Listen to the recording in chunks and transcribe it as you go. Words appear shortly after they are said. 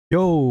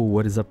Yo,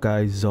 what is up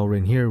guys?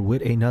 Zorin here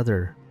with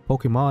another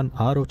Pokemon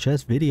Auto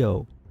Chess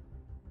video.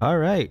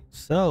 Alright,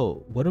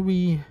 so what are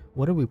we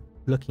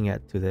looking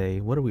at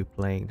today? What are we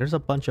playing? There's a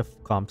bunch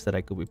of comps that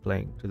I could be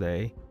playing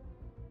today.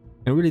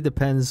 It really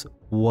depends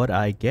what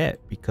I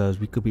get because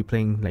we could be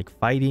playing like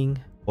fighting,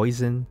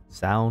 poison,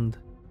 sound.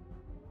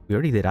 We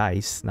already did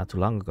ice not too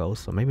long ago,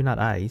 so maybe not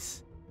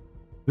ice.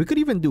 We could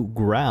even do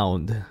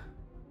ground.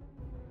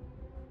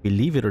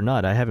 Believe it or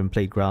not, I haven't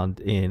played ground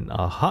in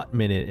a hot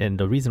minute, and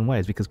the reason why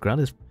is because ground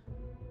is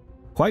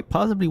quite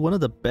possibly one of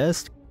the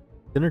best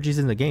synergies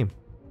in the game.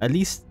 At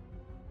least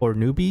for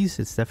newbies,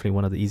 it's definitely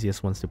one of the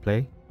easiest ones to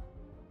play.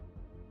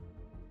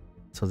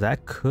 So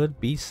that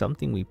could be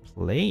something we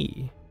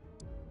play.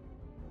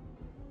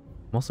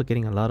 I'm also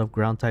getting a lot of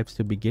ground types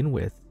to begin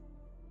with.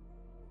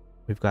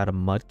 We've got a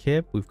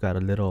Mudkip, we've got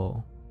a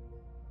little...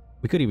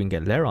 We could even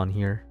get Lairon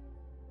here.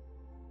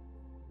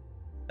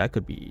 That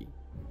could be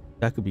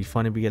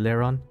fun if we get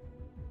Lairon.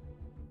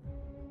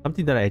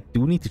 Something that I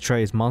do need to try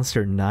is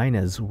Monster 9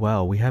 as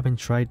well. We haven't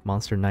tried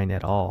Monster 9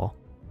 at all.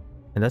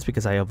 And that's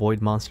because I avoid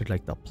monsters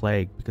like the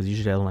plague, because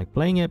usually I don't like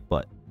playing it,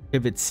 but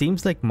if it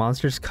seems like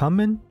monsters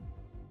coming,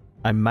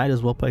 I might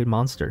as well play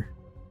monster.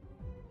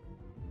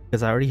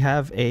 Because I already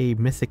have a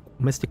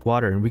Mystic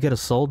Water and we get a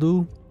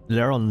Soldew.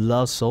 Lairon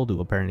loves Soldew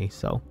apparently,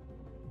 so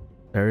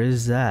there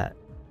is that.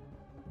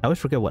 I always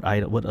forget what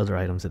other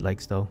items it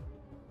likes though.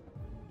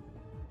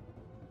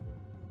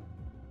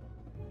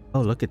 Oh,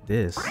 look at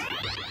this.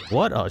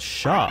 What a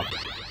shop.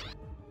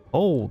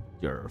 Hold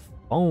your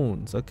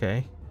phones.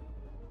 Okay.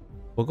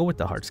 We'll go with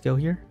the heart scale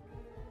here.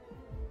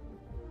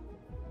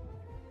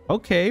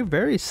 Okay,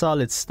 very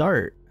solid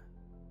start.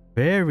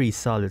 Very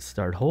solid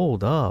start.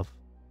 Hold up.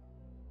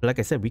 Like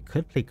I said, we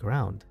could play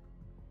ground.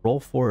 Roll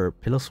for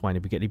Piloswine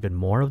if we get even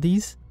more of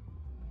these.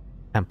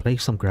 And play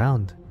some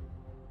ground.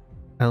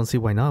 I don't see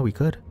why not. We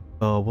could.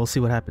 We'll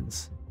see what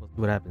happens.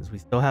 What happens. We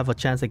still have a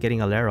chance at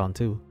getting a Lairon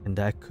too, and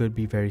that could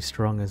be very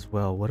strong as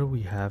well. What do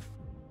we have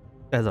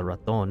as a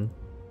Raton?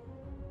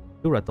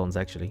 Two Ratons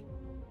actually.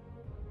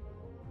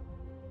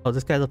 Oh,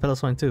 this guy's a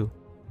Piloswine too.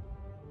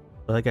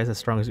 So that guy's as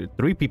strong as you.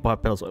 Three people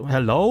have Piloswine.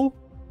 Hello?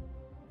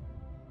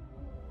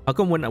 How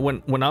come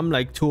when I'm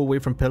like two away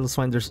from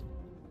Piloswine, there's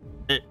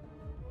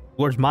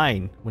where's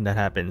mine when that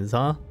happens,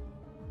 huh?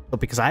 So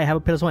because I have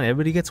a Piloswine,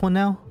 everybody gets one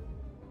now?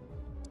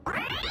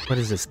 What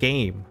is this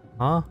game,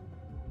 huh?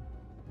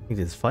 Think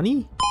this is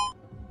funny?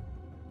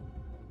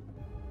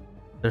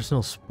 There's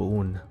no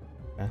spoon.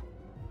 Okay.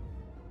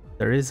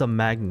 There is a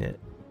magnet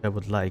I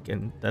would like,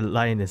 and the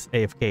lion is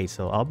AFK,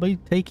 so I'll be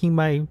taking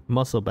my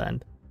muscle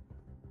band.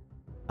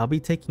 I'll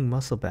be taking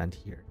muscle band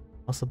here.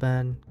 Muscle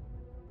band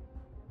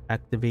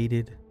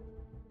activated.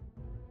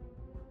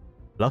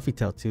 Fluffy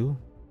tail too.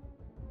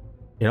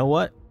 You know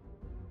what?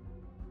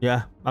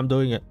 Yeah, I'm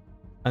doing it.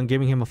 I'm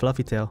giving him a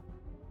fluffy tail.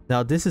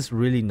 Now this is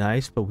really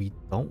nice, but we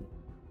don't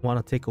want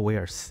to take away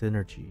our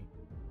synergy.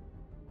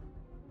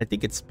 I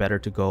think it's better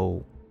to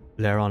go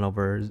Lairon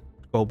over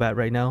Golbat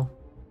right now,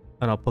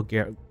 and I'll put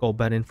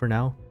Golbat in for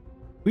now.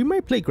 We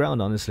might play ground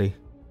honestly,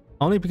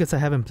 only because I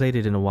haven't played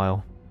it in a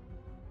while.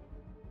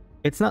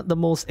 It's not the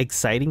most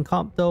exciting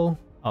comp though,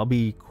 I'll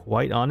be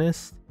quite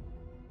honest,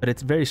 but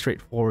it's very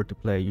straightforward to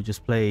play. You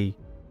just play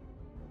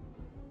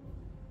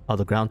all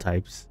the ground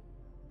types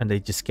and they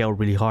just scale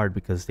really hard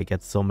because they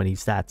get so many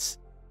stats,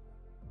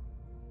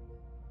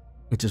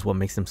 which is what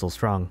makes them so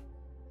strong.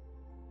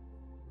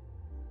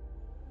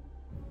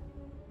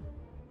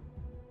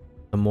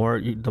 The more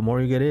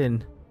you get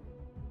in,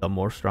 the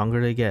more stronger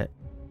they get.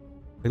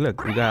 Like,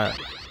 look, we got...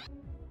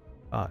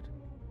 God.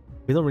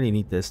 We don't really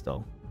need this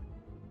though.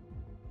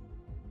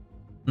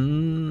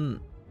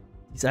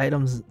 These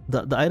items,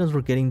 the items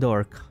we're getting though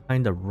are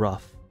kind of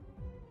rough.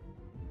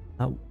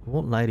 I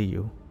won't lie to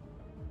you.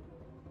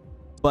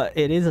 But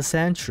it is a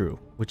Sandshrew,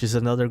 which is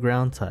another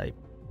ground type.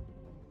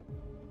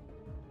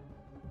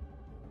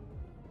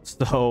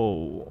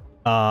 So,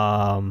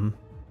 yeah,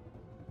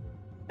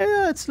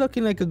 it's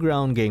looking like a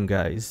ground game,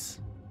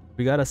 guys.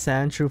 We got a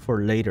Sandshrew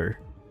for later.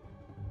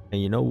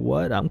 And you know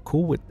what? I'm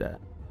cool with that.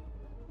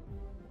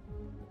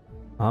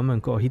 I'm gonna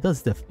go. He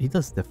does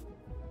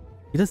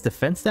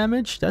defense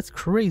damage? That's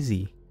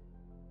crazy.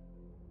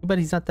 But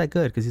he's not that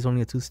good because he's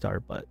only a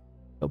 2-star, but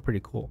still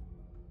pretty cool.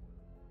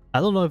 I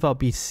don't know if I'll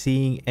be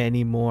seeing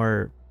any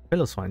more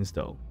Piloswines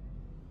though,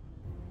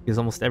 because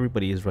almost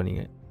everybody is running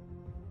it.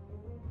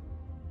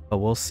 But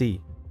we'll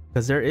see.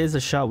 Because there is a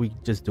shot we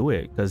just do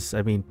it. Because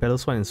I mean,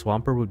 Piloswine and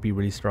Swampert would be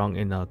really strong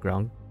in a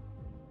ground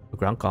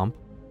comp.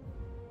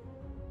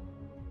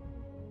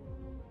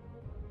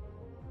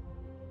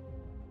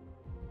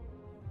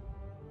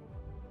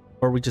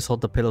 Or we just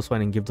hold the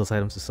Piloswine and give those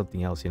items to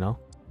something else, you know?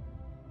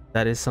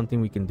 That is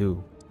something we can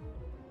do.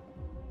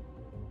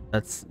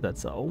 That's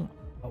oh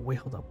wait,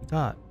 hold up.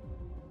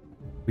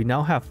 We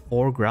now have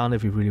 4 ground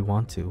if we really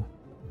want to.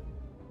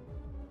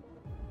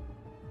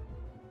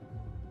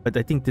 But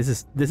I think this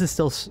is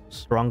still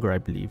stronger, I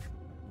believe.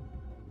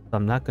 So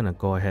I'm not gonna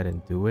go ahead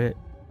and do it.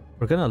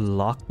 We're gonna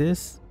lock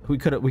this. We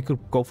could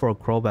go for a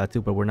Crobat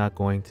too, but we're not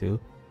going to.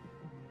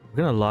 We're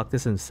gonna lock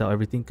this and sell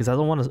everything because I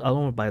don't want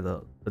to buy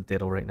the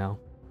ditto right now.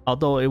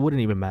 Although it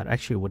wouldn't even matter.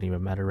 Actually, it wouldn't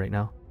even matter right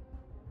now.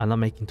 I'm not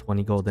making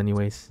 20 gold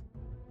anyways.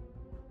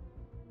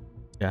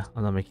 Yeah,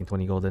 I'm not making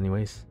 20 gold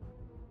anyways.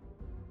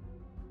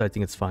 So I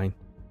think it's fine.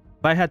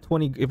 If I had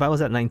 20, if I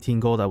was at 19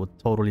 gold, I would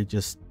totally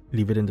just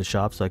leave it in the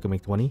shop so I can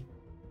make 20.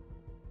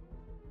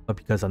 But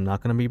because I'm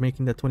not gonna be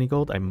making that 20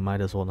 gold, I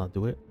might as well not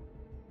do it.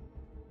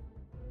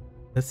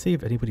 Let's see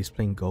if anybody's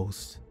playing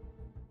Ghost.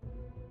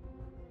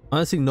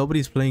 Honestly,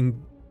 nobody's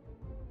playing.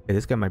 Okay,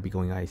 this guy might be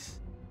going ice.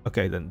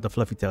 Okay, then the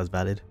Fluffy Tail is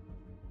valid.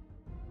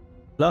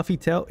 Fluffy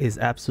Tail is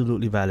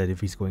absolutely valid if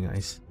he's going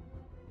ice.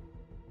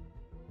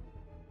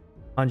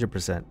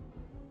 100%.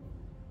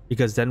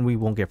 Because then we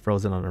won't get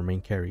frozen on our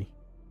main carry.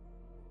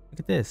 Look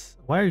at this.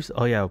 Why are you...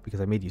 Oh yeah, because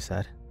I made you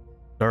sad.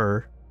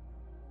 Durr.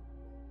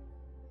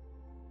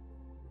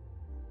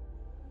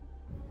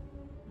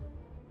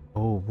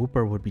 Oh,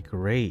 Whooper would be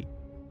great.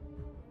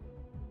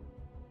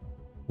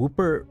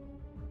 Whooper...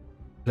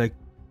 Like,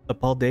 a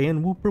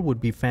Paldean Whooper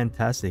would be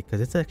fantastic.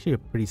 Because it's actually a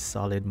pretty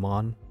solid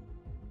mon.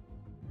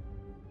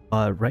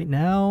 But right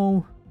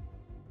now...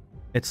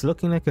 It's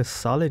looking like a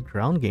solid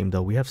ground game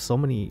though. We have so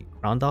many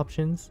ground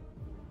options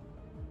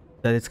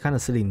that it's kind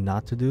of silly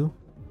not to do.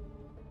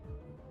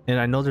 And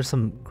I know there's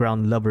some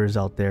ground lovers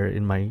out there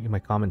in my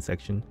comment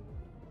section.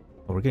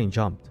 But we're getting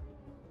jumped.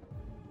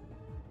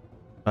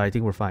 But I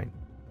think we're fine.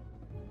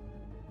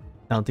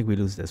 I don't think we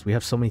lose this. We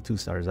have so many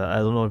 2-stars. I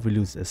don't know if we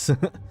lose this.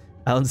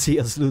 I don't see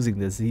us losing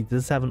this. He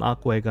does have an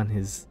Aqua Egg on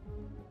his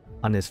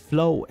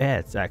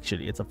Floette,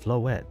 actually. It's a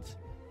Floette.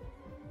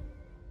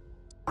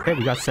 Okay,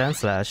 we got Sand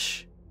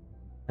Slash.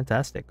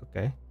 Fantastic,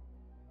 okay.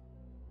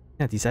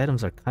 Yeah, these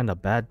items are kind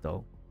of bad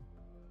though.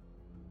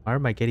 Why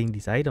am I getting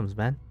these items,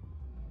 man?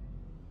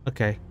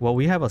 Okay, well,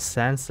 we have a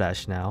Sand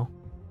Slash now.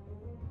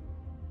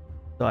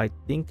 So I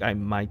think I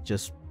might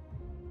just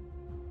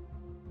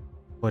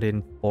put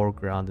in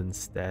foreground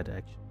instead,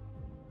 actually.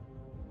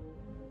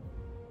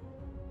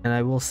 And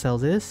I will sell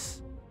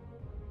this.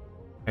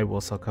 I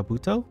will sell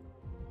Kabuto.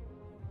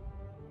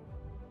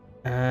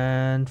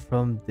 And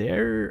from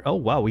there... Oh,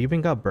 wow, we even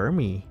got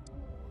Burmy.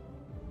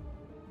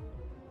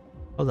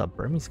 Oh, that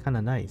Burmy's kind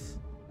of nice.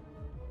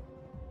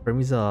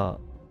 Burmy's a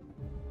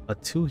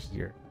 2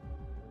 here.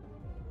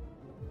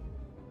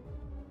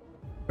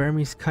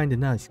 Burmy's kind of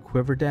nice.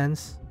 Quiver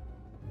Dance.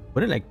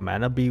 Wouldn't like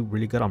Mana be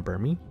really good on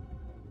Burmy?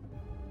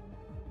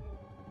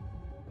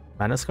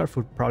 Mana Scarf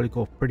would probably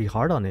go pretty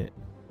hard on it.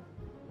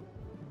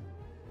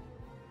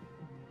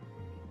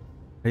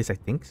 At least I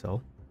think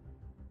so.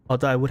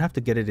 Although I would have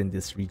to get it in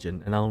this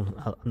region, and I'm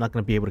not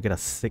gonna be able to get a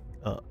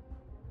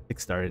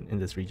 6-star in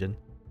this region.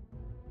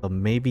 So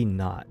maybe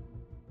not.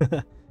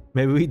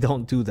 Maybe we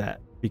don't do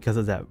that because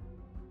of that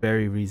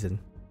very reason.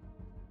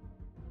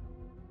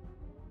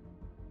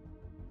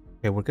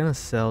 Okay, we're gonna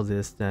sell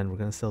this then. We're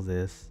gonna sell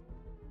this.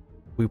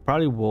 We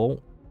probably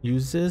won't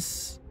use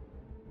this.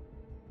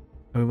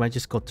 And we might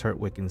just go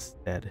Turtwig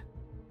instead.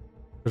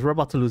 Because we're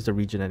about to lose the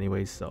region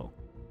anyway, so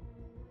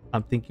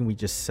I'm thinking we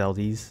just sell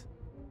these.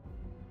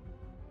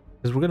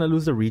 Because we're gonna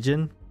lose the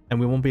region and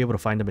we won't be able to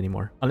find them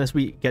anymore. Unless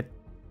we get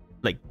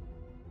like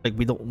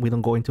we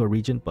don't go into a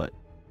region, but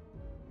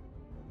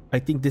I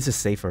think this is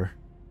safer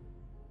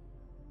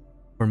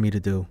for me to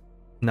do.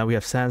 Now we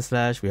have Sand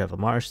Slash, we have a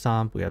Marsh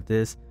Stomp, we have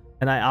this.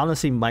 And I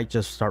honestly might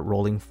just start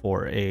rolling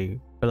for a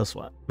Pillow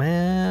Swat.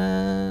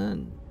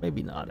 Man,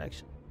 maybe not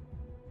actually.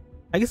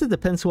 I guess it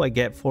depends who I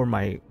get for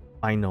my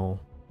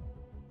final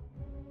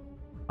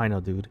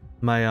dude.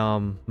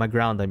 My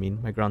ground, I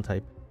mean, my ground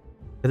type.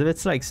 Because if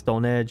it's like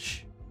Stone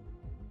Edge,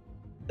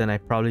 then I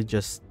probably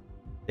just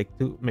stick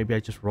to, maybe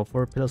I just roll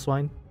for a Pillow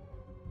Swine.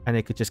 And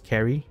it could just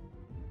carry.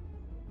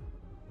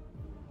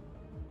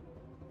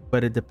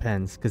 But it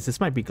depends, because this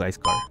might be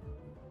Gliscor.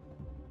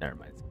 Never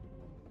mind.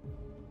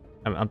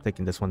 I'm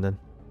taking this one then.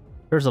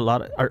 There's a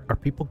lot of... Are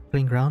people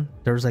playing ground?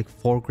 There's like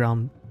 4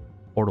 ground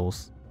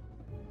portals.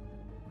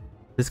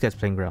 This guy's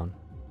playing ground.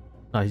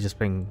 No, he's just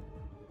playing...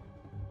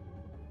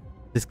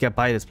 This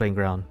guy is playing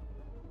ground.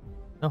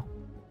 No,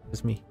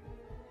 it's me.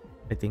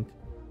 I think.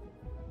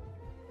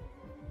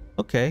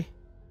 Okay.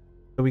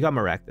 So we got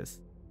Maractus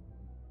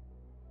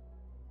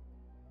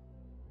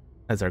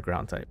as our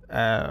ground type.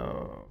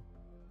 Oh.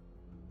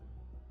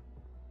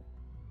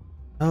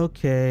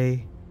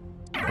 Okay.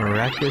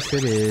 Maractus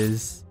it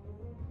is.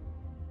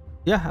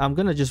 Yeah, I'm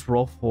gonna just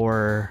roll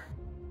for...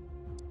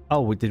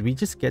 Oh, wait, did we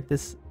just get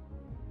this?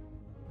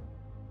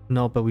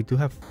 No, but we do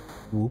have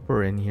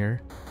Whooper in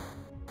here.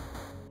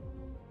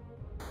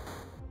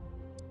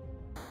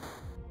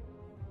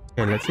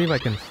 Okay, let's see if I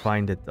can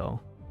find it though.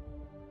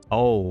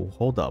 Oh,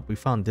 hold up. We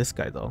found this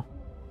guy though.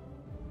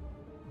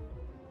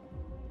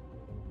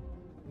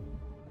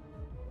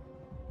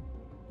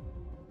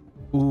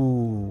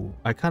 Ooh,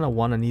 I kind of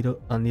want a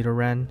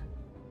Nidoran.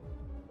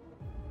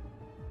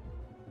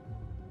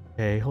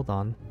 Okay, hold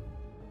on.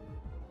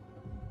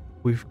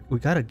 We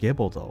got a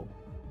Gibble though.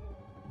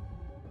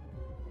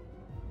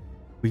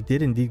 We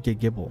did indeed get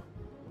Gibble.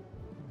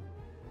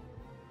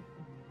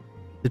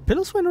 Did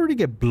Pillow Swine already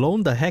get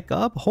blown the heck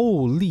up?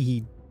 Holy,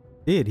 he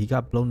did. He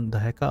got blown the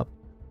heck up.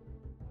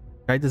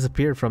 Guy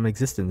disappeared from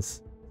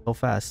existence so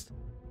fast.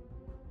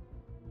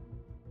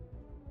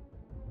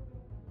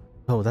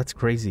 Oh, that's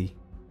crazy.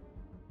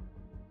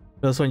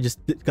 This one just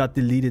got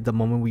deleted the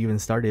moment we even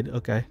started.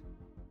 Okay.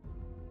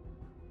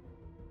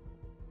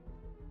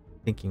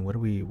 Thinking, what do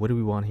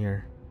we want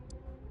here?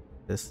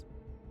 This.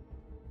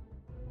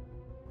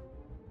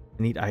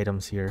 I need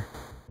items here.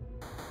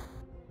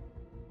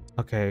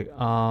 Okay,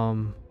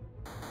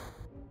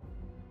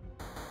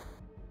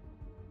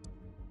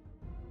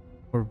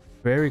 we're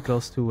very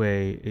close to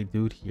a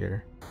dude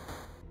here.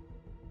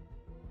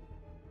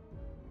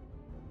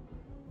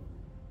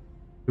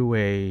 To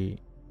a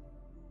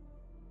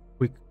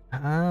quick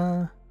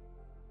I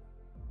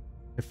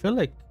feel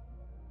like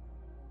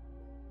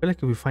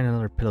if we find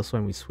another pillow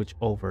swine, we switch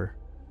over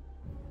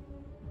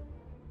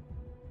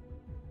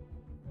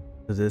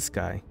to this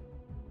guy.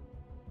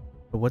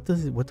 But what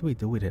do we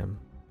do with him?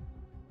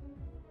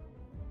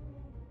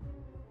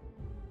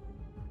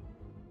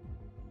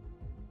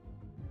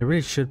 I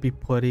really should be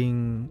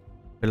putting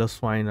pillow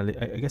swine,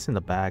 I guess, in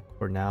the back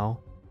for now.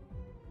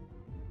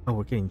 Oh,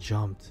 we're getting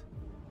jumped.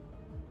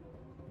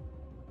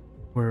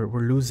 We're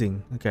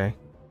losing. Okay.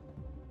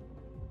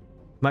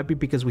 Might be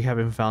because we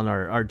haven't found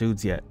our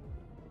dudes yet.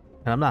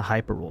 And I'm not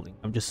hyper rolling.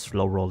 I'm just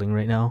slow rolling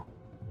right now.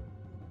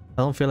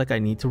 I don't feel like I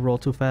need to roll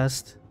too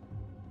fast.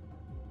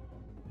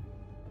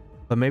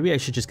 But maybe I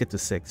should just get to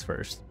 6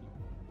 first.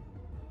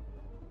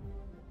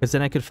 Because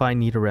then I could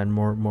find Nidoran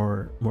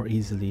more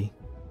easily.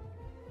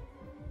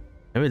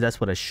 Maybe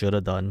that's what I should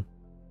have done.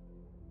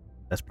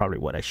 That's probably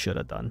what I should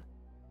have done.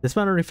 This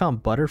man already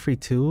found Butterfree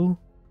too,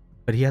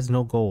 but he has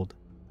no gold.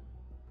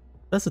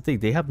 That's the thing,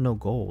 they have no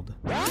gold.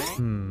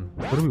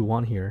 What do we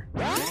want here?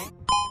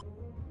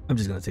 I'm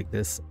just gonna take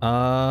this.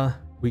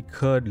 We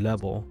could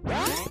level.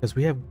 Because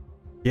we have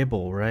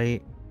Gibble,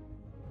 right?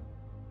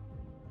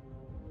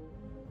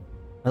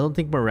 I don't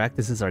think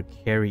Maractus is our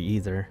carry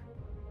either.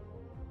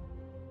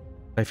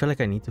 I feel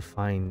like I need to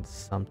find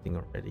something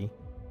already.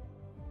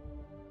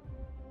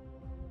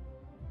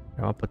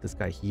 I'll put this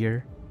guy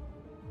here.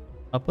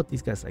 I'll put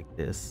these guys like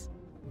this.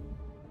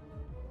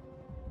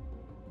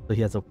 So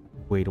he has a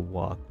way to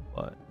walk,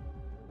 but...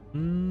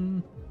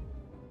 trying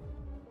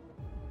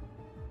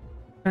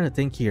to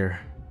think here.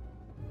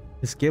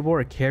 Is Gibble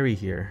a carry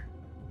here?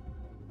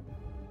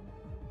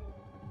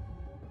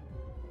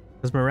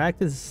 Because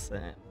Maractus...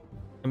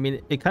 I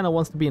mean, it kind of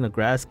wants to be in a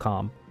grass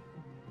comp.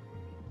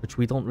 Which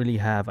we don't really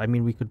have. I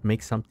mean, we could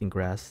make something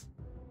grass.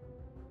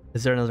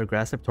 Is there another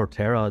grass type?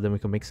 Torterra? Then we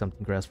can make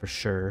something grass for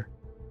sure.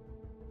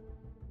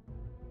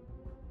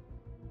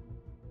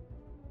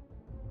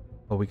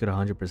 Oh, we could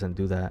 100%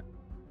 do that.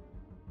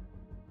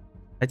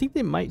 I think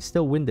they might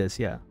still win this,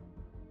 yeah.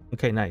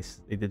 Okay,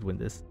 nice. They did win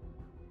this.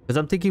 Because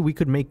I'm thinking we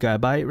could make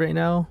Gabite right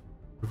now.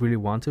 If we really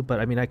want to. But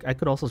I mean, I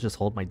could also just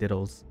hold my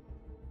Dittos.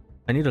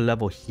 I need a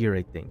level here,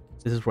 I think.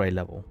 This is where I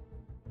level.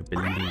 I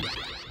believe.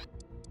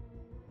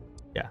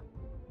 Yeah.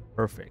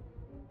 Perfect.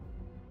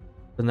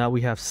 So now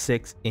we have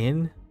 6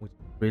 in, which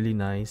is really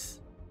nice.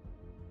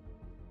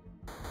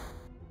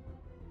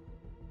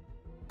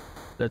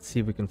 Let's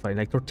see if we can find,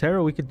 like,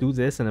 Torterra. We could do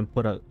this and then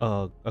put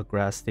a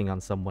grass thing on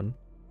someone.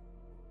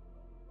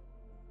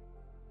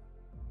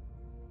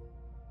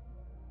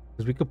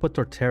 Because we could put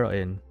Torterra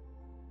in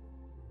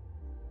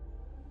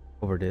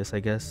over this,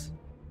 I guess.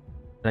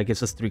 And that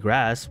gives us 3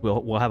 grass.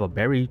 We'll have a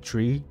berry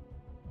tree.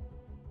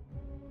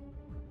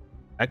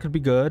 That could be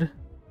good.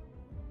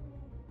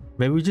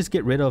 Maybe we just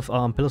get rid of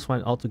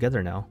Piloswine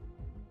altogether now.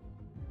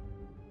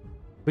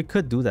 We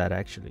could do that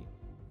actually.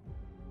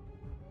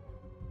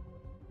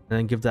 And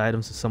then give the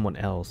items to someone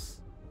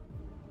else.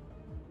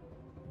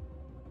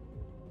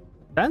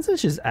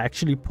 Sanchez is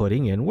actually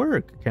putting in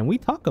work. Can we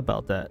talk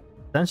about that?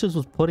 Sanchez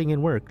was putting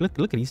in work.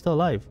 Look, he's still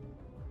alive.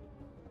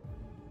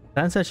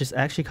 Sanchez is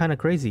actually kind of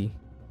crazy.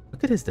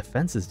 Look at his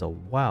defenses though.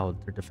 Wow,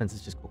 their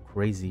defenses just go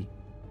crazy.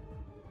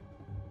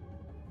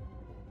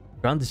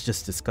 Ground is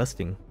just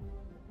disgusting.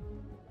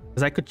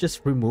 Because I could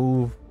just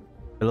remove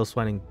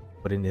Piloswine and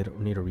put in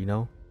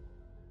Nidorino.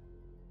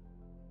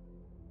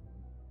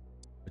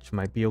 Which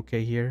might be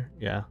okay here.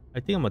 Yeah,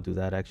 I think I'm gonna do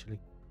that actually.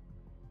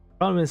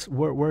 Problem is,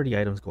 where are the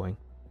items going?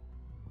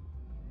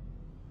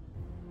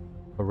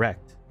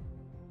 Correct.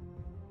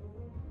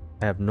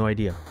 I have no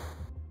idea.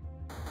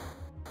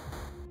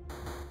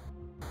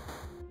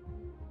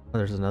 Oh,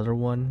 there's another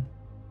one.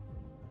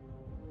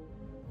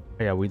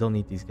 Oh, yeah, we don't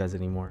need these guys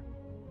anymore.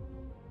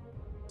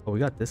 Oh, we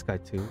got this guy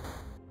too.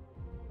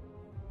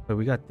 But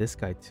we got this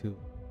guy too.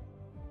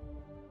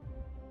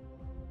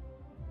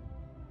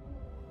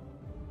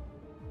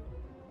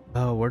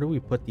 Oh, where do we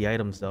put the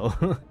items though?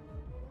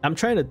 I'm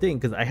trying to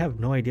think because I have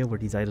no idea where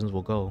these items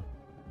will go.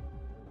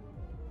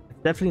 It's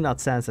definitely not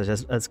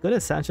Sandslash. As good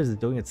as Sanchez is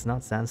doing, it's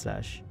not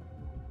Sandslash.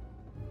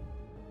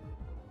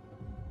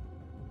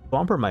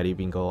 Swamper might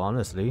even go,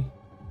 honestly.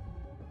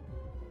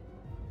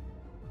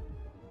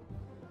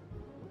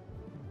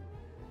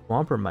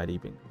 Swamper might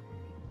even.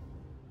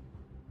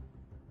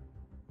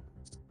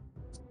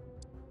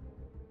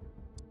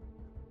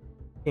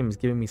 Game is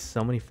giving me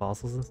so many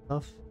fossils and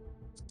stuff.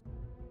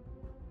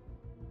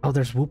 Oh,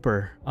 there's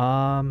Whooper.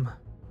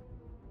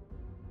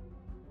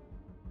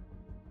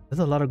 There's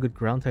a lot of good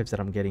ground types that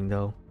I'm getting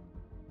though.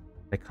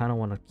 I kind of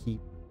want to keep.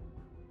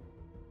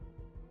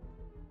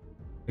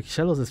 Like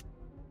Shellos is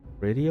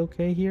pretty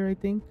okay here, I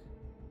think.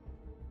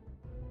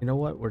 You know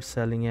what? We're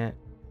selling it.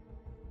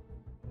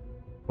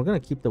 We're gonna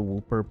keep the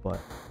Whooper, but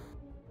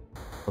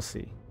we'll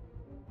see.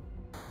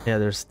 Yeah,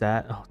 there's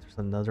that. Oh, there's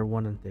another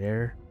one in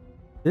there.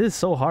 This is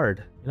so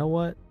hard. You know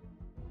what?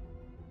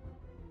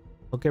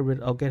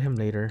 I'll get him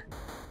later.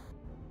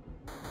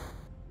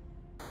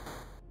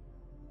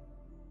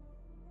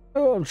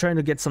 Oh, I'm trying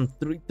to get some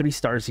three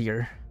stars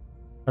here.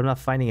 I'm not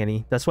finding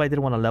any. That's why I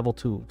didn't want to level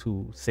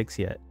to 6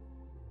 yet.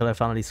 Until I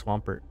found these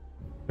Swampert.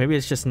 Maybe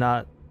it's just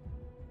not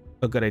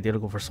a good idea to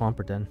go for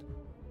Swampert then.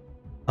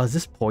 Oh, is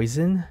this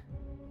poison?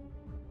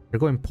 They're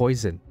going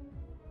poison.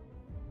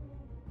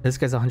 This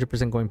guy's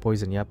 100% going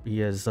poison. Yep,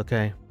 he is.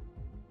 Okay.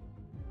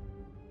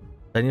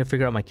 I need to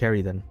figure out my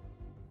carry then.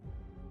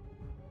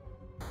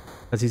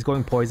 Because he's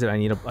going poison, I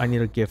need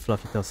to give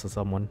Fluffy Tails to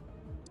someone.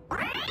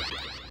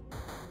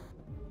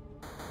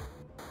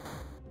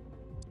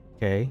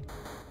 Okay.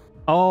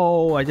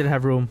 Oh, I didn't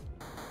have room.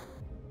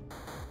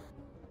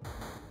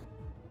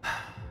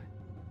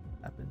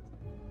 Happened.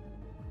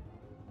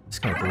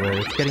 Just can't do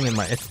it. It's getting in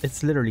my.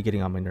 It's literally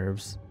getting on my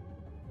nerves.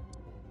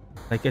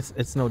 Like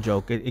it's no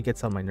joke. It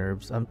gets on my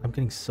nerves. I'm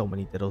getting so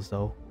many diddles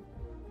though.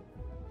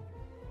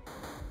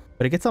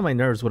 But it gets on my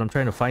nerves when I'm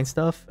trying to find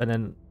stuff, and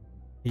then,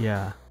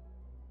 yeah.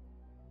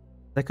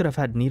 I could have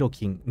had Nido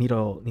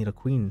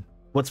Queen.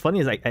 What's funny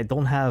is I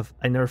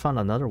never found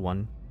another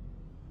one.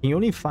 You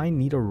only find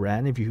Nido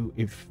Ran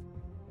if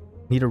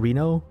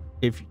Nidorino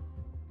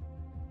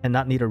and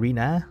not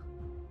Nidorina.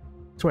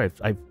 I swear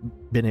I've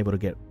been able to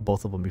get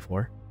both of them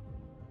before.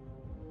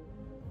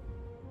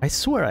 I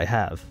swear I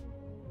have.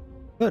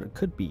 But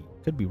could be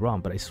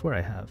wrong, but I swear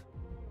I have.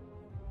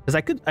 Because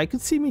I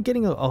could see me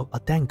getting a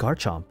dang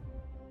Garchomp.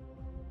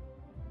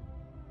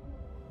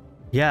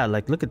 Yeah,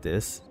 like look at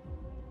this.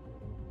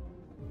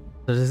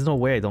 There's no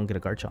way I don't get a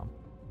Garchomp.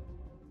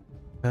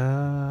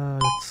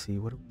 Let's see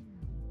what.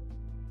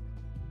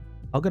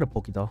 I'll get a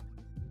Pokédoll.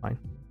 Fine.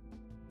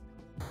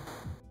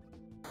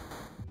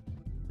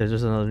 There's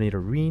just another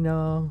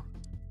Nidorino.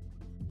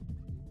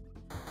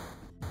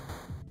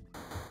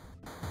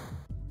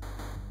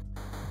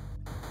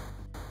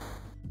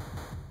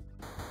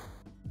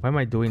 Why am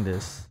I doing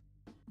this?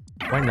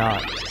 Why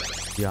not?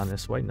 To be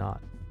honest, why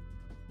not?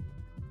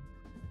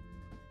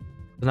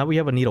 So now we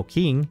have a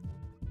Nidoking,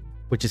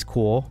 which is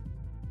cool.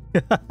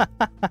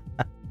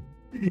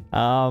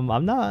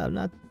 I'm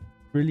not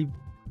really.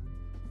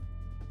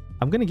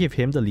 I'm gonna give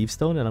him the Leaf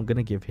Stone, and I'm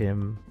gonna give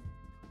him.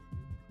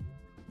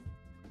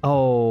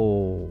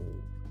 Oh,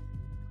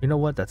 you know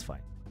what? That's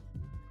fine.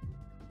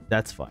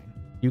 That's fine.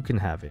 You can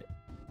have it.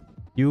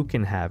 You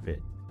can have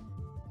it.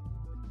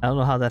 I don't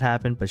know how that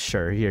happened, but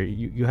sure. Here,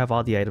 you have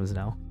all the items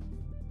now.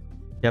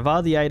 You have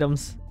all the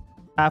items.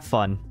 Have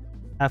fun.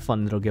 Have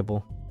fun, little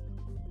Gibble.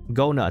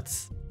 Go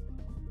nuts.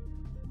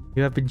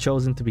 You have been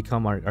chosen to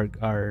become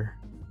our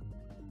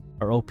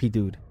OP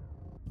dude.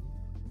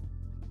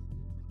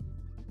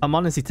 I'm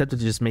honestly tempted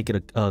to just make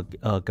it a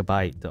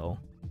Gabite though.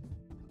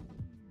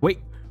 Wait,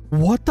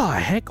 what the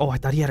heck? Oh, I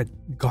thought he had a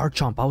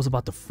Garchomp. I was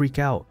about to freak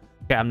out.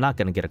 Okay, I'm not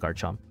gonna get a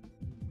Garchomp.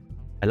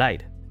 I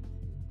lied.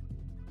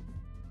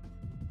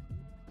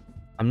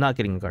 I'm not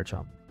getting a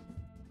Garchomp.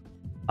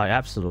 I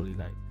absolutely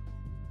lied.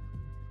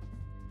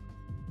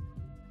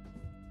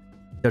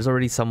 There's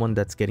already someone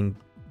that's getting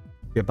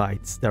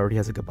Gabites. That already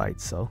has a Gabite,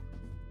 so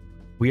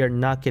we are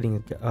not getting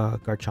a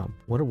Garchomp.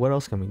 What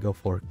else can we go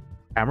for?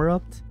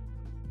 Camerupt?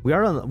 We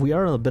are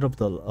on a bit of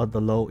the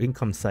low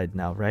income side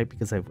now, right?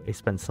 Because I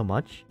spent so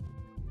much.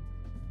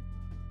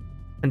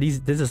 And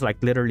this is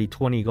like literally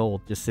 20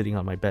 gold just sitting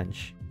on my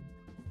bench.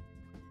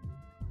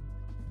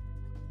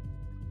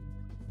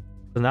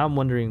 So now I'm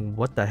wondering,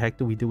 what the heck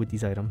do we do with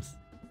these items?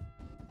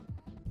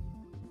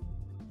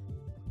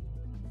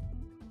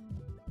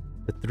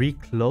 The 3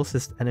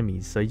 closest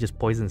enemies, so he just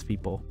poisons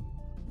people.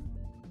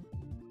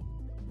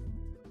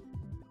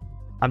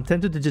 I'm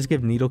tempted to just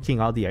give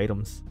Nidoking all the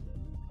items.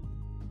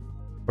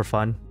 For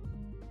fun.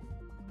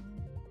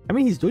 I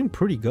mean, he's doing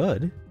pretty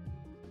good.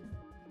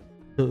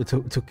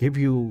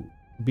 To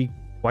be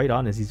quite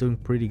honest, he's doing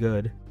pretty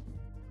good.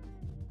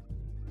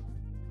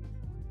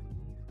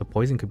 The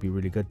poison could be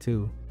really good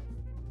too.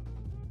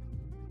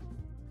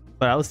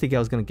 But I was thinking I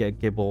was gonna get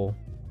Gibble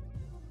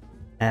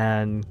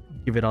and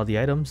give it all the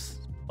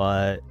items,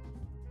 but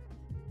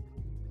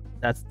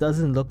that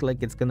doesn't look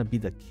like it's gonna be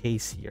the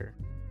case here.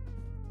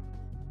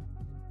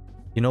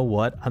 You know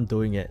what? I'm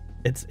doing it.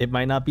 It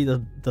might not be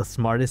the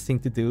smartest thing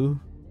to do.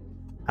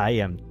 I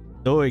am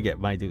doing it,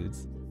 my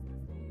dudes.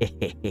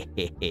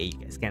 You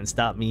guys can't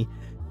stop me.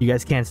 You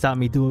guys can't stop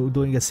me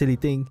doing a silly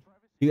thing.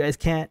 You guys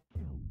can't.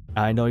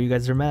 I know you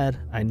guys are mad.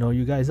 I know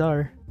you guys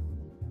are.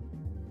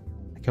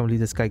 I can't believe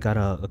this guy got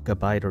a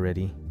Gabite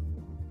already.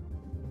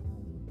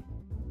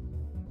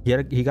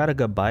 He got a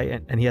good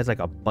buy, and he has like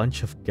a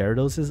bunch of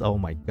Gyarados. Oh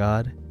my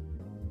god.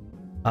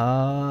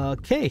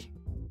 Okay.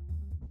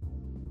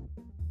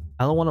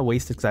 I don't want to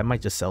waste it because I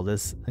might just sell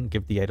this and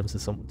give the items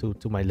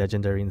to my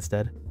legendary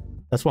instead.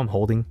 That's what I'm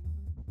holding.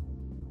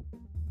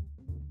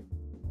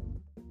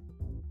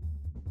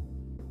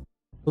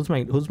 Who's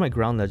my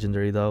ground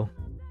legendary though?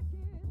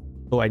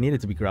 Oh, I need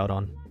it to be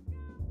Groudon.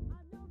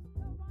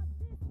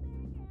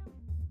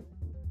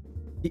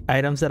 The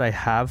items that I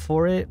have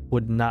for it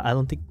would not. I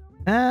don't think.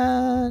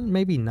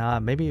 Maybe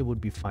not. Maybe it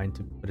would be fine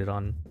to put it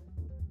on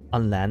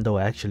Lando.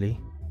 Actually,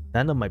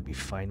 Lando might be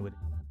fine with it.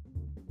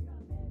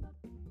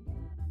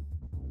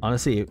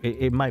 Honestly,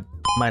 it might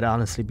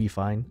honestly be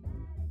fine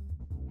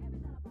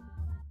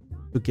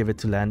to give it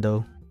to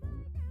Lando.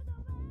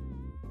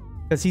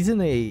 Because he's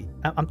in a...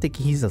 I'm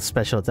thinking he's a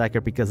special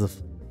attacker because of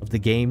the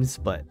games,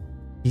 but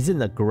he's in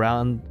the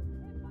ground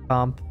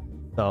comp,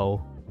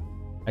 so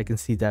I can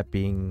see that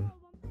being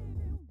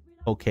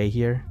okay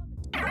here.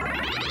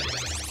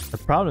 The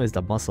problem is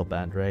the muscle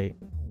band, right?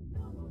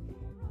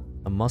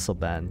 A muscle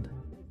band.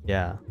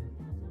 Yeah.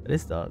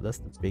 That's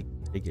the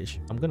big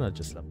issue. I'm gonna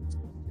just level.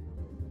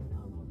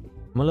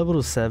 I'm a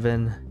level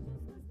 7.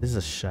 This is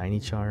a shiny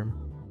charm.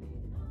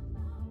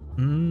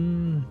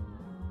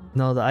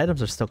 No, the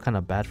items are still kind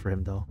of bad for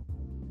him though.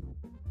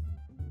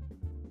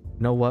 You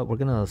know what? We're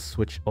gonna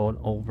switch on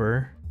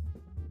over.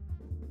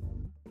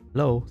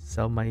 Hello,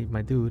 sell my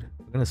dude.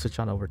 We're gonna switch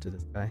on over to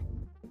this guy.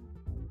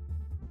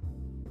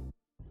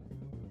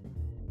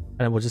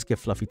 And we'll just give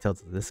Fluffy Tail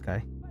to this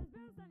guy.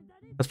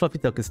 Because Fluffy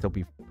Tail can still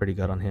be pretty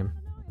good on him.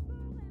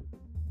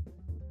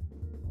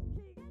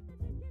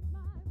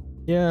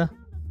 Yeah.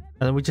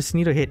 And then we just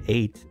need to hit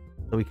 8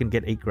 so we can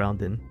get 8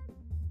 ground in.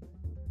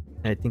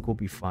 And I think we'll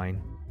be fine.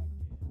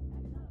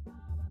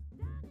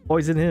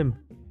 Poison him.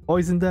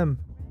 Poison them.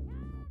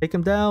 Take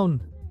him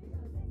down.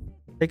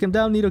 Take him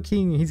down,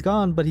 Nidoking. He's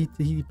gone, but he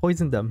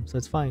poisoned them, so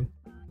it's fine.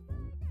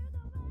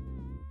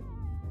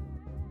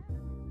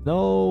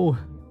 No.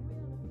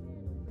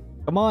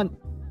 Come on.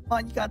 Come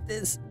on, you got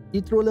this.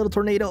 You threw a little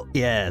tornado.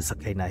 Yes.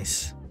 Okay,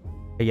 nice.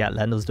 Okay, yeah,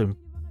 Lando's doing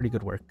pretty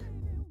good work.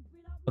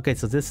 Okay,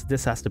 so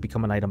this has to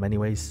become an item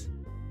anyways.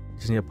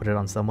 Just need to put it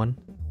on someone.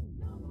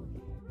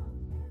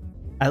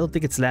 I don't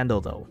think it's Lando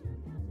though.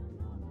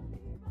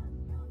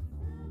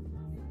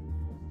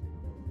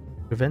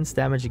 Prevents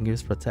damage and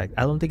gives protect.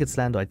 I don't think it's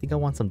Lando. I think I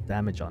want some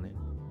damage on it.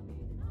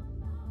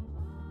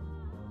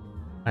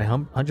 I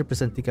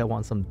 100% think I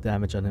want some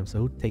damage on him. So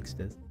who takes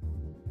this?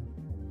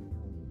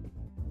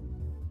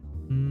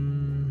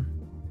 You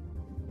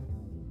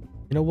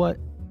know what?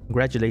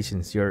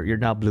 Congratulations. You're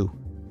now blue.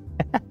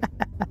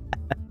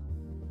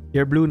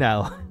 You're blue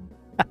now.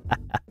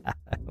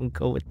 I'm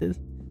cool with this.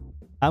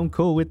 I'm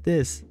cool with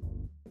this.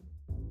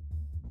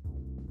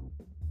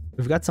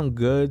 We've got some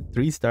good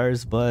 3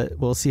 stars, but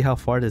we'll see how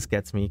far this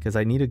gets me because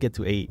I need to get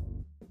to 8.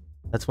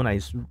 That's when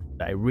I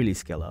really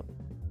scale up.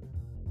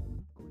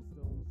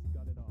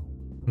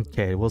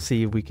 Okay, we'll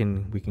see if we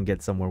can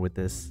get somewhere with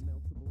this.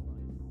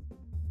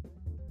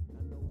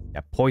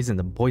 Yeah, poison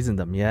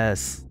them.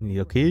 Yes,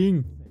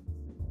 Nidoking.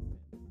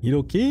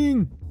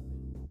 Nidoking.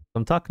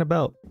 I'm talking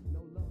about.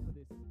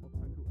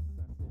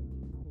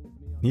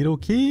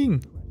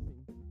 Nidoking.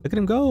 Look at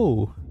him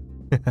go.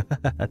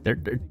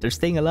 they're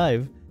staying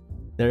alive.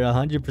 They're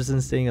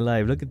 100% staying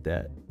alive. Look at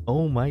that.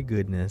 Oh my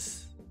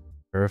goodness.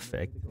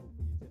 Perfect.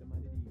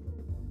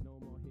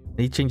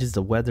 He changes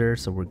the weather,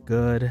 so we're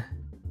good.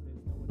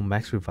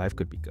 Max revive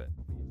could be good.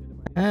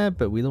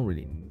 But we don't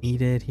really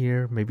need it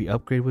here. Maybe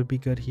upgrade would be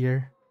good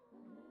here.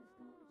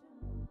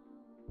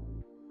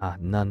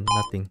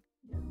 Nothing.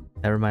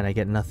 Never mind, I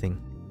get nothing.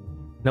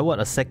 You know what?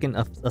 A second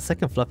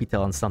Fluffy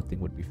Tail on something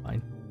would be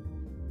fine.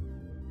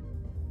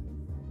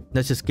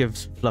 Let's just give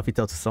Fluffy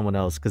Tail to someone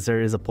else because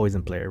there is a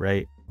poison player,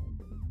 right?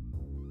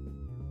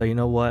 So you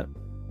know what?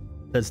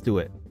 Let's do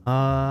it.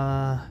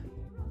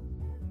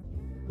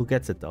 Who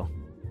gets it though?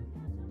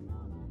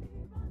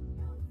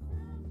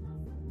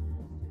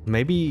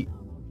 Maybe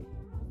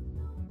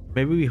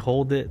we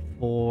hold it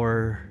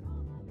for...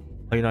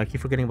 Oh, you know, I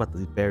keep forgetting about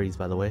the berries,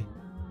 by the way.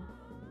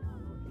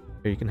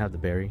 Here, you can have the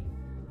berry.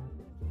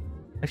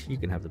 Actually, you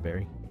can have the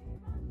berry.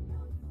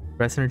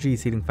 Rest energy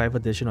is healing 5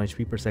 additional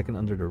HP per second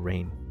under the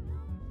rain.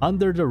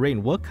 Under the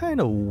rain? What kind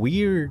of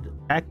weird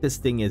cactus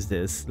thing is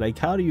this? Like,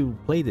 how do you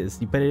play this?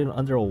 You put it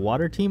under a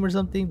water team or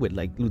something? With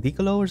like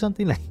Ludicolo or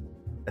something? Like,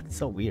 that's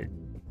so weird.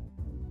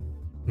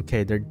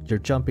 Okay, they're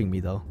jumping me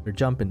though. They're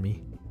jumping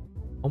me.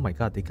 Oh my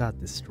god, they got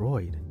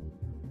destroyed.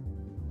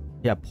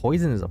 Yeah,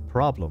 poison is a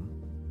problem.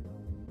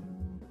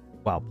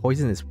 Wow,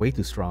 poison is way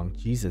too strong.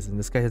 Jesus, and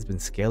this guy has been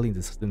scaling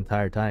this the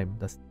entire time.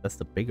 That's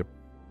the bigger.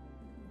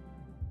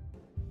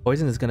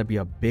 Poison is gonna be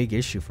a big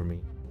issue for me.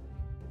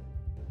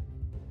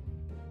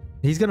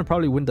 He's gonna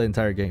probably win the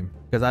entire game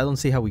because I don't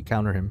see how we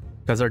counter him.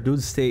 Because our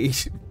dudes stay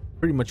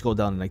pretty much go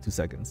down in like 2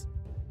 seconds.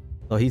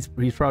 So he's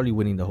probably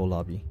winning the whole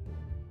lobby.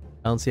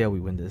 I don't see how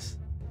we win this.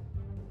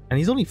 And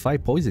he's only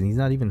 5 poison. He's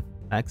not even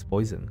max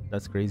poison.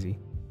 That's crazy.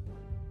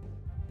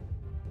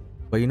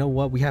 But you know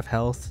what? We have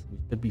health. We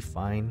should be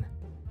fine.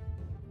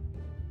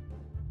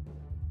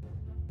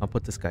 I'll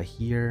put this guy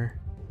here.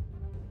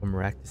 Put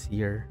Maractus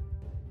here.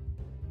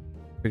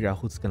 Figure out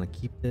who's gonna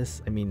keep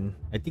this. I mean,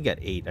 I think at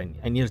 8,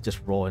 I need to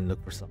just roll and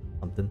look for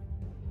something.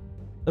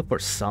 Look for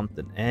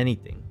something.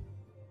 Anything.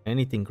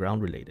 Anything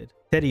ground related.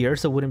 Teddy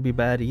Ursa wouldn't be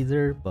bad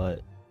either,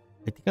 but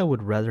I think I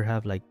would rather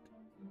have like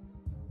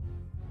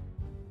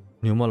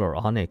Numel or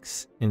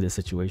Onyx in this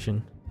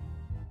situation.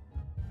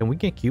 Can we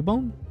get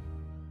Cubone?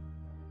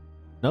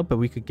 No, but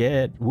we could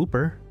get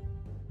Wooper.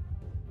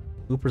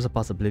 Wooper's a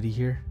possibility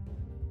here.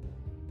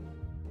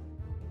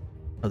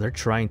 Oh, they're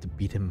trying to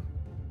beat him.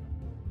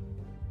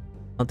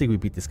 I don't think we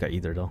beat this guy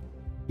either, though.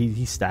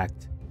 He's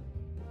stacked.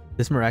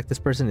 This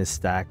Maractus person is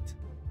stacked.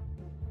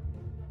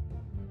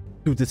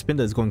 Dude, this Spinda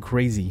is going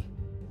crazy.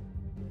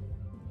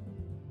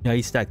 Yeah,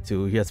 he's stacked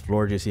too. He has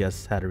Florges, he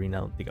has Hatterene.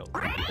 I don't think I was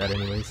gonna beat that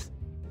anyways.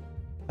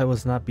 I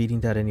was not beating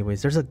that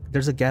anyways. There's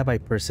a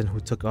Gabite person who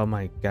took all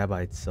my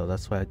Gabites, so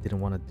that's why I didn't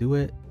want to do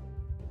it.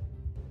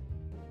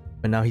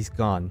 But now he's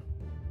gone.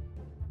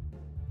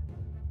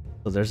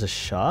 So there's a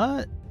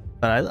shot?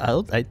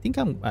 But I think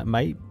I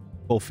might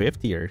go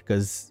 50 here,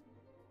 because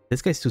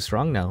this guy's too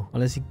strong now.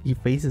 Unless he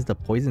faces the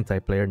poison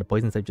type player and the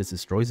poison type just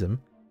destroys him.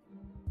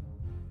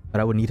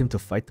 But I would need him to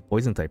fight the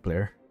poison type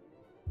player.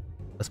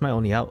 That's my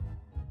only out.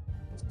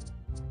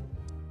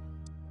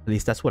 At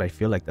least that's what I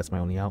feel like. That's my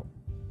only out.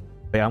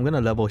 But yeah, I'm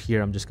gonna level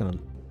here. I'm just gonna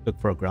look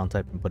for a ground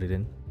type and put it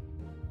in.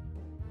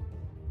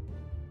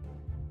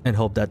 And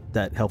hope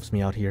that helps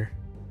me out here.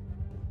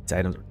 These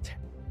items are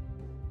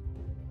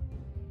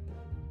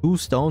 2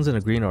 stones and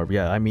a green orb.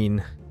 Yeah, I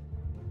mean...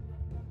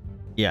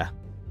 Yeah.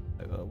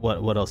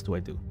 What else do I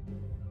do?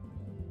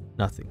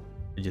 Nothing.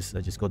 I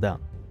just go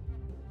down.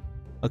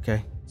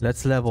 Okay,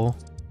 let's level.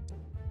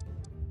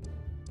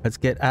 Let's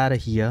get out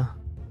of here.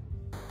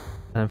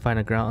 And find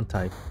a ground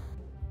type.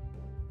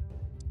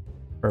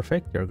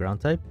 Perfect, you're a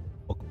ground type.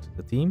 Welcome to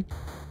the team.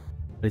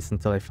 At least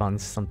until I found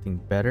something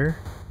better.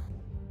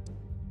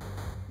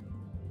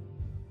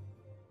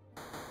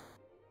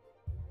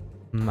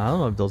 I don't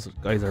know if those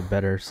guys are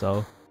better,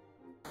 so...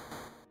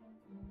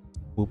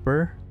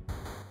 Wooper.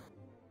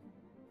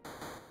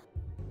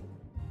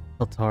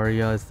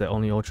 Altaria is the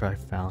only Ultra I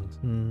found.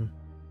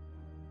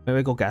 Maybe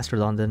I go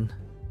Gastrodon then.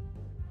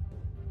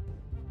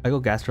 I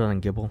go Gastrodon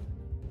and Gibble.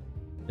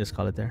 Just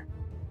call it there.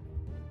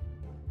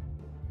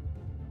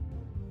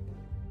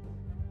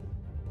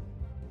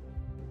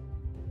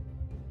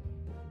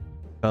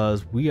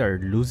 Because we are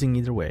losing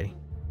either way.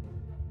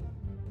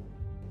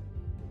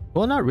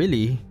 Well, not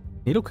really.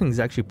 Nidoking is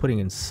actually putting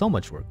in so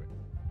much work.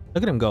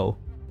 Look at him go.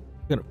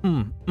 Look at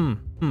him.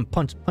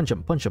 Punch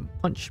him, punch him,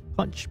 punch.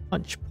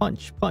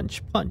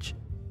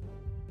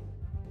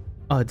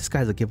 Oh, this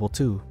guy's a Gibble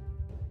too.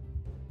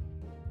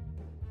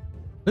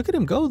 Look at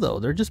him go though.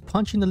 They're just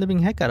punching the living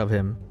heck out of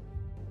him.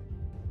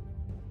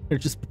 They're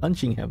just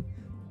punching him.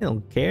 They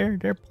don't care.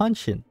 They're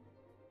punching.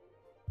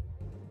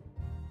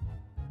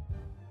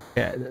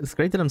 Yeah, it's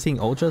great that I'm seeing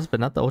Ultras, but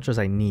not the Ultras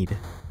I need.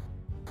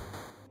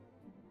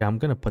 Yeah, I'm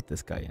gonna put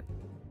this guy in.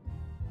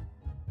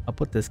 I'll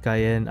put this guy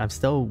in. I'm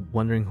still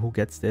wondering who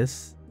gets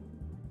this.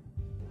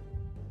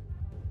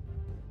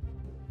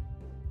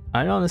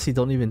 I honestly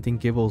don't even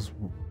think Gibble's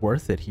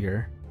worth it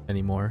here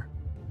anymore.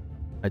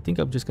 I think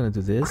I'm just gonna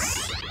do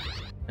this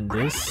and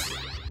this.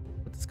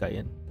 Put this guy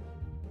in.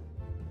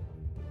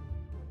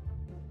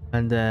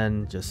 And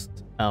then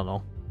just, I don't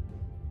know.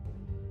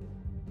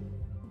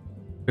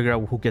 Figure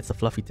out who gets the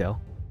fluffy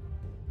tail.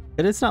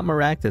 But it's not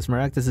Maractus.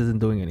 Maractus isn't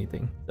doing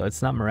anything. So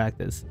it's not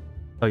Maractus.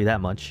 I'll tell you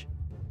that much.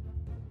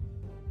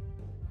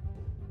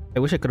 I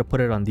wish I could have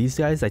put it on these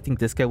guys. I think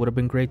this guy would have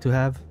been great to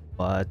have.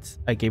 But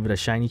I gave it a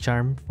shiny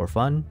charm for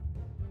fun.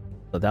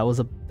 So that was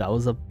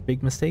a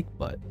big mistake,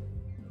 but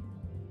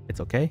it's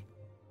okay.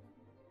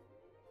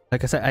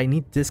 Like I said, I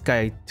need this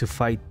guy to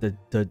fight the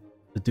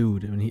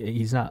dude. I mean,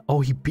 he's not.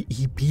 Oh, he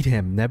beat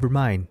him. Never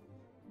mind.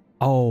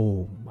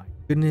 Oh my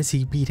goodness,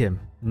 he beat him.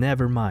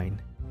 Never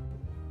mind.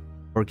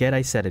 Forget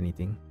I said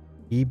anything.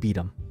 He beat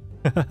him.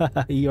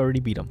 He already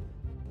beat him.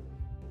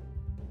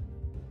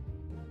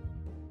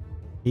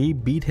 He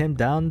beat him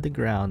down the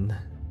ground.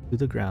 To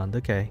the ground.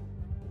 Okay.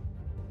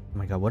 Oh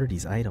my god, what are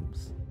these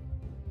items?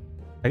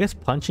 I guess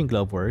punching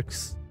glove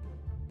works.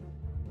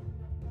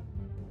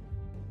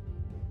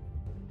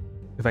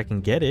 If I can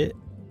get it.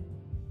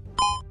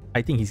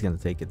 I think he's gonna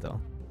take it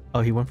though.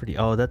 Oh, he went for the...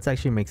 Oh, that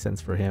actually makes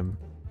sense for him.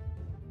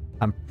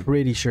 I'm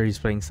pretty sure he's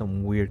playing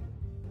some weird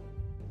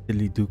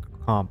Diddly Duke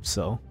comp,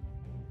 so...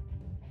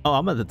 Oh,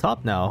 I'm at the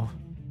top now.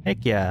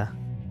 Heck yeah.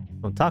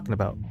 That's what I'm talking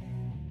about.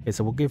 Okay,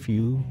 so we'll give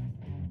you...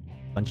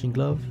 punching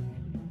glove.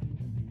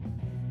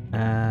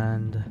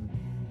 And...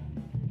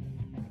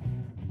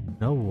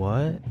 You know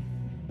what?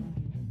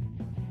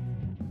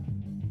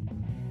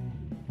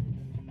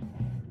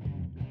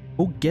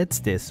 Who gets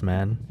this,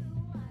 man?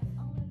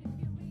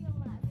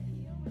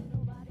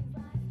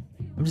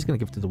 I'm just gonna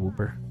give it to the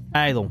Wooper.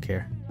 I don't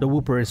care. The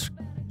Wooper is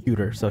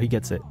cuter, so he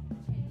gets it.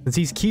 Since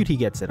he's cute, he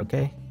gets it,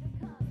 okay?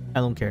 I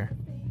don't care.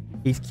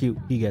 He's cute,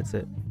 he gets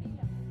it.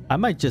 I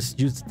might just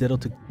use Diddle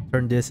to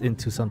turn this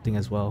into something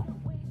as well.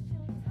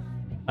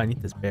 I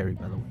need this berry,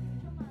 by the way.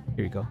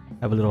 Here you go.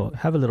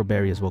 Have a little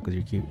berry as well because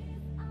you're cute.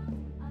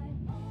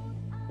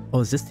 Oh,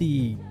 is this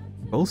the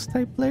ghost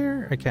type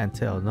player? I can't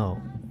tell.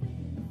 No.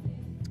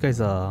 This guy's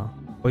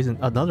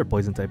another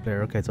poison type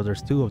player. Okay, so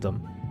there's two of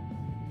them.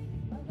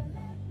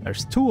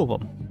 There's two of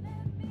them.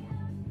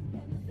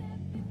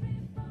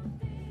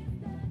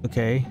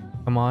 Okay,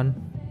 come on.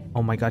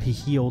 Oh my god, he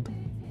healed.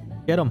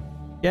 Get him.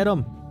 Get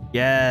him.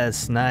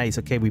 Yes, nice.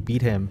 Okay, we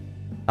beat him.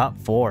 Top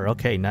 4.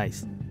 Okay,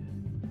 nice.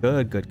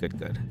 Good, good, good,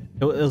 good.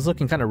 It was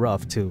looking kind of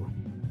rough too.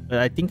 But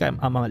I think I'm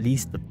at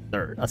least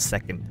a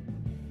second.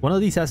 One of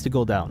these has to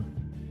go down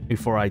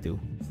before I do.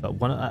 So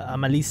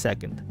I'm at least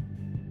second.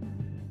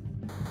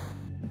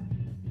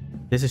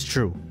 This is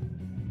true.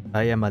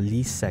 I am at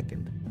least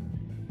second.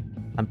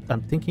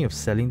 I'm thinking of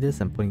selling this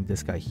and putting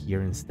this guy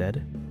here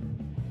instead.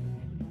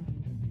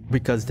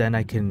 Because then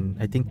I think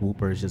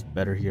Wooper is just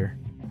better here.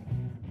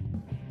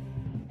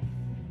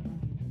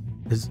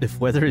 If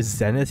Weather is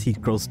Zenith, he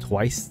grows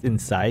twice in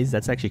size.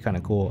 That's actually kind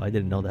of cool. I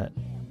didn't know that.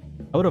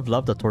 I would have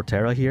loved a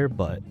Torterra here,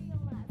 but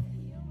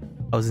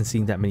I wasn't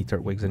seeing that many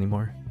Turtwigs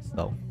anymore.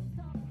 So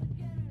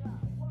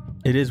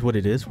it is what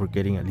it is. We're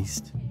getting at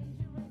least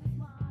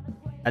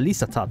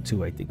a top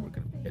 2, I think we're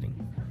going to be getting.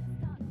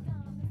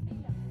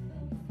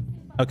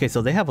 Okay,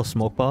 so they have a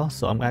Smoke Ball,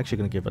 so I'm actually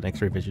going to give an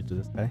X-Ray Vision to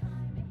this guy.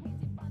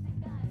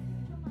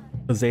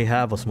 Because they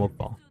have a Smoke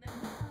Ball.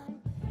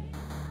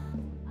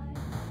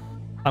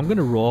 I'm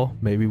gonna roll.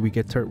 Maybe we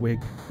get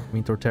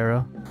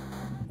Torterra.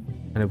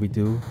 And if we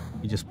do,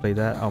 you just play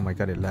that. Oh my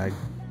god, it lagged.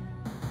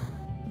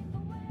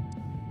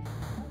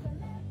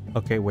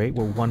 Okay, wait,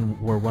 we're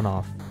one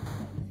off.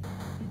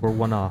 We're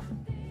one off.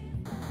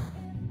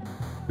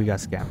 We got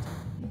scammed.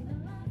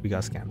 We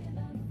got scammed.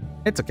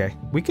 It's okay.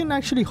 We can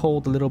actually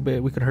hold a little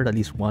bit. We could hurt at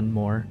least one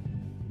more.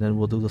 Then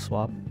we'll do the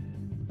swap.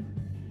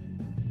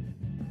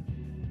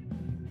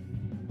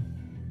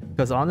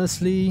 Because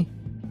honestly,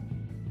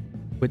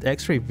 with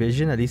X-Ray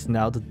Vision, at least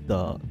now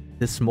that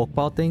this Smoke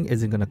Ball thing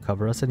isn't gonna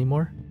cover us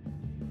anymore.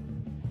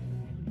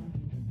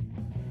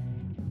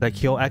 Like,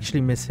 he'll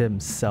actually miss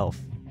himself.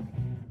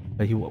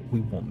 But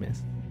we won't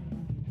miss.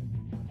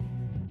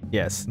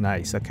 Yes,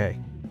 nice, okay.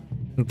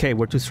 Okay,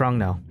 we're too strong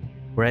now.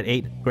 We're at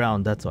 8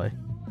 ground, that's why.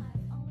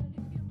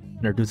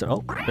 And our dudes are...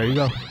 Oh, there you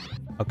go.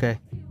 Okay.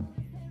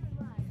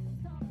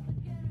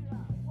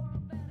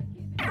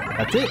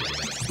 That's it.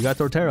 You got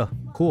Torterra.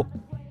 Cool.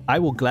 I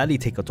will gladly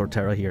take a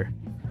Torterra here.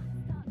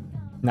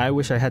 Now I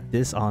wish I had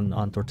this on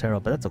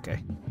Torterra, but that's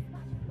okay.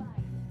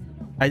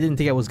 I didn't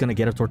think I was gonna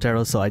get a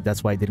Torterra, so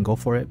that's why I didn't go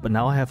for it. But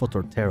now I have a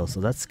Torterra, so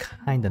that's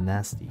kind of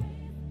nasty.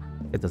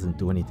 It doesn't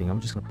do anything. I'm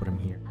just gonna put him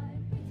here.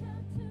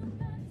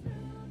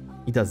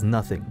 He does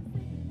nothing.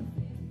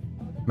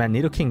 Man,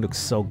 Nidoking looks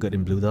so good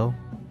in blue, though.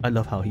 I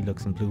love how he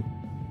looks in blue.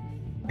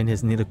 In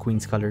his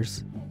Nidoqueen's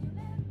colors.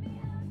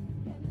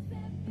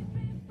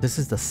 This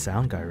is the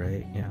sound guy,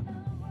 right? Yeah.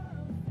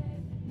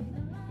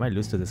 Might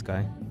lose to this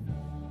guy.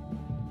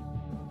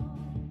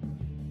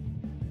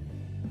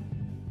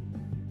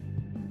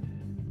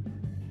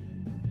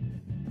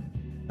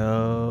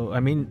 I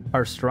mean,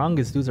 our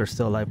strongest dudes are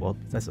still alive. Well,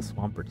 that's a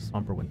Swampert. The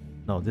Swampert win.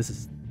 No,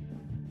 this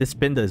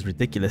Spinda is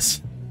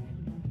ridiculous.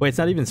 Wait, it's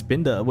not even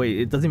Spinda. Wait,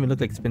 it doesn't even look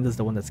like Spinda's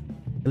the one that's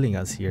killing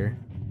us here.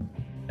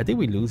 I think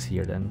we lose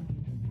here then.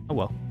 Oh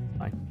well,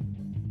 fine.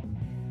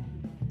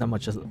 Not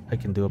much I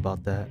can do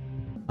about that.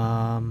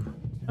 I'm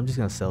just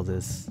gonna sell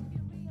this.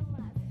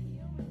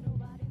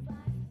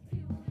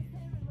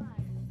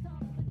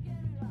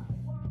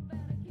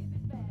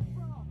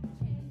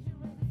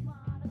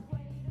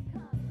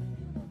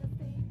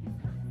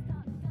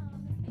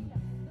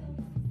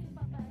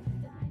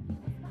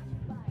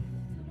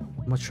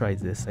 I'm gonna try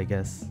this, I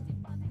guess.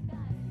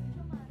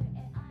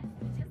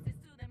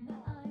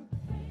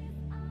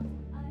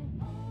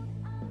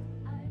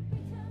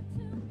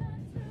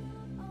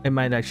 It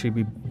might actually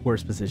be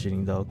worse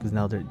positioning though, because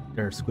now they're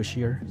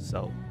squishier,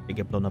 so they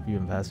get blown up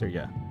even faster.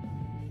 Yeah,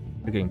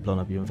 they're getting blown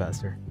up even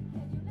faster.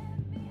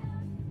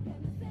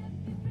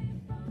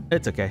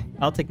 It's okay.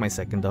 I'll take my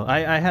second though.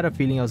 I had a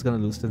feeling I was gonna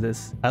lose to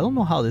this. I don't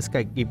know how this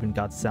guy even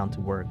got sound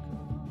to work.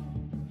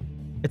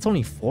 It's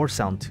only 4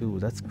 sound too.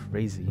 That's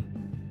crazy.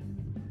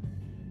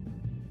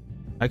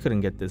 I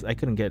couldn't get this. I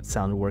couldn't get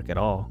sound to work at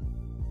all.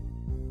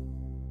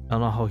 I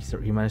don't know how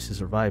he managed to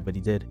survive, but he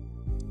did.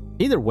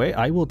 Either way,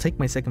 I will take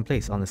my second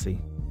place,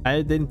 honestly.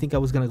 I didn't think I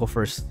was gonna go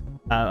first.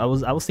 I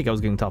was thinking I was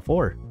getting top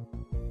 4.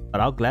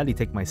 But I'll gladly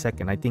take my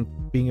second. I think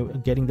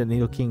getting the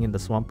Nidoking and the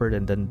Swampert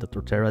and then the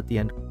Torterra at the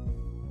end.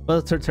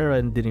 Well, the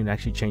Torterra didn't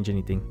actually change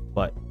anything,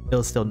 but it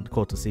was still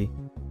cool to see.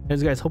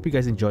 Anyways, guys, hope you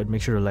guys enjoyed.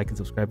 Make sure to like and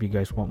subscribe if you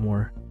guys want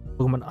more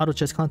Pokemon Auto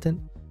Chess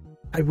content.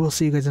 I will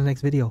see you guys in the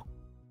next video.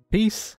 Peace!